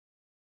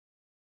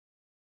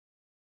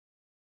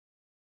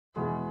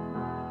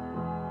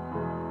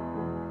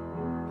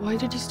Why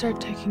did you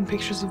start taking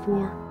pictures of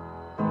war?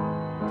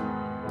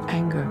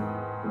 Anger.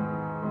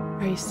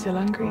 Are you still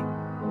angry?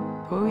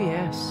 Oh,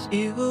 yes.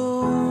 You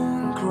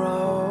won't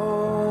grow.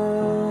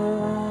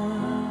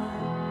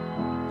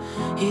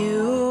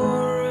 You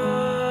run.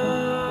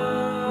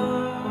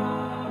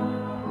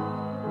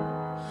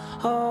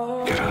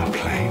 Get on a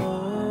plane.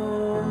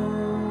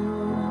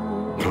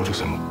 Go to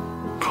some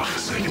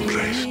godforsaken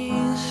place.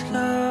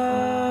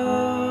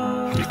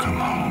 You come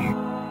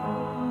home.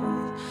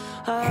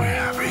 We're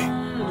happy.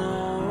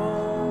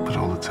 But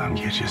all the time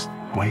you're just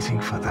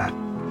waiting for that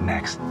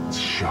next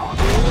shot.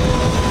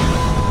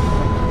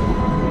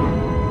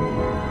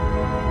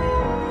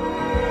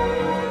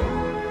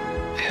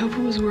 I hope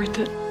it was worth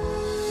it.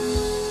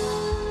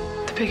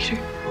 The picture.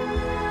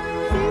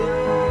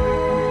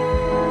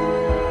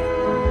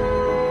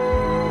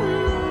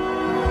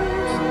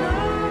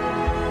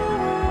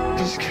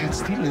 These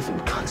kids, they live in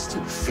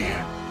constant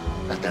fear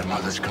that their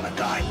mother's gonna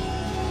die.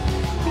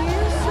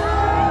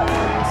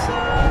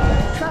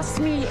 Trust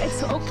me,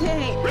 it's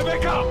okay.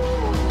 Rebecca!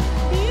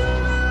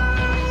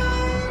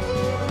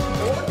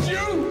 I want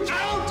you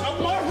out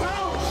of my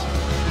house!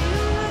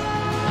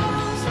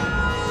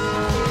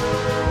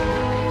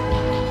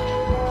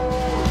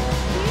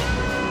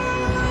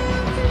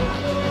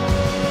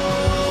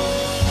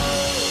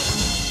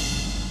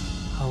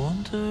 I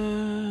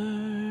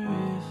wonder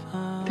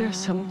if There are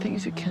some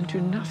things you can do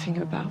nothing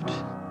about.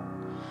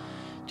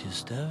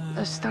 just ever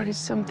I started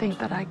something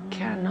that I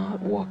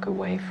cannot walk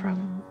away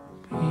from.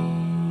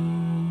 be